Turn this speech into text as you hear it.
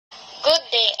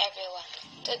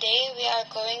everyone. Today we are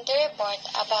going to report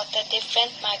about the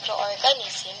different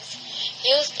microorganisms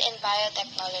used in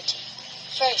biotechnology.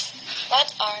 First,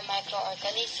 what are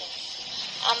microorganisms?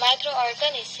 A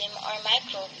microorganism or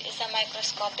microbe is a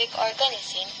microscopic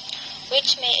organism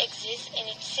which may exist in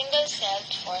its single-celled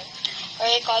form or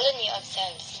a colony of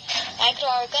cells.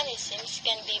 Microorganisms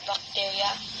can be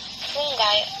bacteria,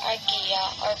 fungi, archaea,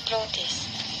 or protists.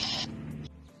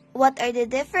 What are the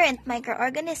different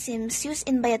microorganisms used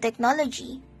in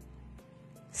biotechnology?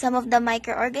 Some of the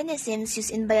microorganisms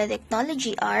used in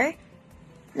biotechnology are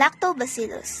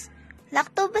Lactobacillus.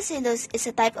 Lactobacillus is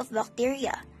a type of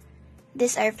bacteria.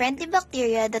 These are friendly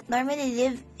bacteria that normally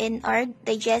live in our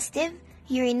digestive,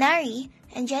 urinary,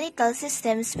 and genital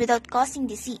systems without causing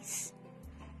disease.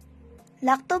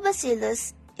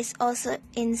 Lactobacillus is also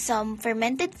in some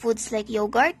fermented foods like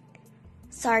yogurt,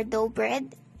 sourdough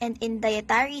bread, and in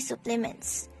dietary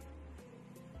supplements.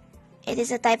 It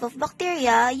is a type of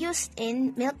bacteria used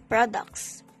in milk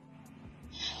products.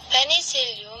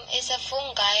 Penicillium is a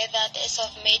fungi that is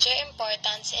of major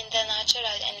importance in the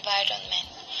natural environment,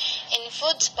 in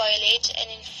food spoilage and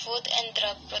in food and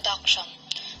drug production.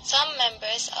 Some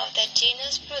members of the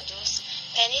genus produce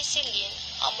penicillin,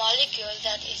 a molecule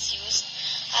that is used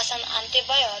as an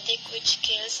antibiotic which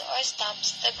kills or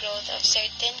stops the growth of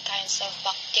certain kinds of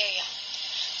bacteria.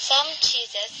 Some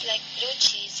cheeses, like blue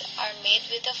cheese, are made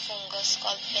with a fungus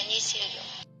called penicillium.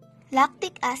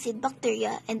 Lactic acid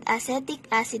bacteria and acetic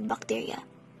acid bacteria.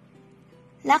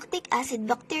 Lactic acid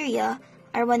bacteria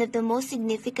are one of the most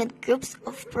significant groups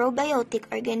of probiotic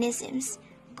organisms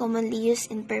commonly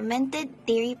used in fermented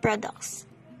dairy products.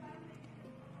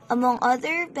 Among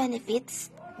other benefits,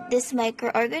 this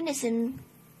microorganism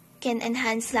can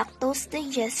enhance lactose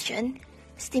digestion,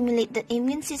 stimulate the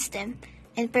immune system,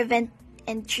 and prevent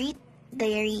and treat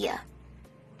diarrhea.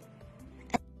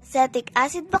 Acetic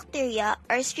acid bacteria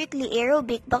are strictly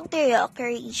aerobic bacteria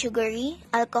occurring in sugary,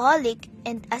 alcoholic,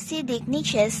 and acidic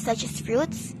niches such as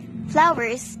fruits,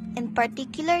 flowers, and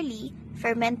particularly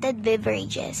fermented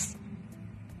beverages.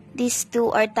 These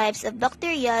two are types of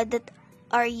bacteria that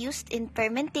are used in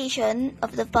fermentation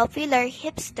of the popular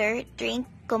hipster drink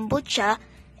kombucha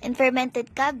and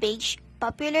fermented cabbage,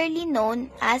 popularly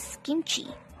known as kimchi.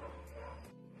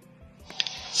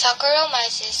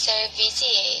 Saccharomyces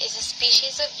cerevisiae is a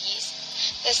species of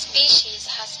yeast. The species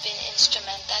has been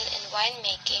instrumental in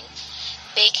winemaking,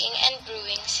 baking, and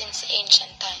brewing since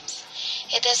ancient times.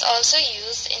 It is also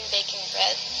used in baking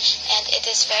bread, and it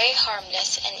is very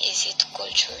harmless and easy to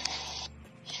culture.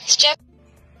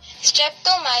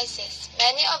 Streptomyces.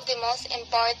 Many of the most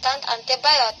important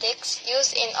antibiotics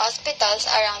used in hospitals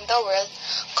around the world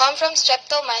come from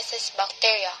Streptomyces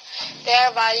bacteria. They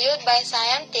are valued by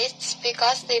scientists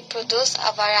because they produce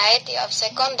a variety of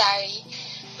secondary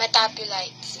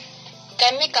metabolites,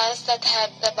 chemicals that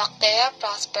help the bacteria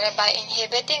prosper by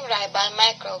inhibiting rival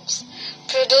microbes.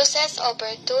 Produces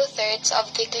over 2/3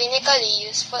 of the clinically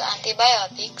useful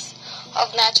antibiotics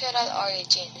of natural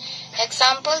origin.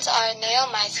 Examples are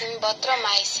neomycin,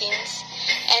 botryomycins,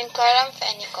 and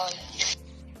chloramphenicol.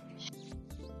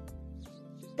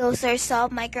 Those are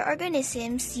some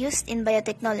microorganisms used in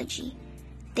biotechnology.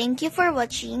 Thank you for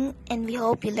watching, and we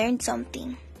hope you learned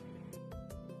something.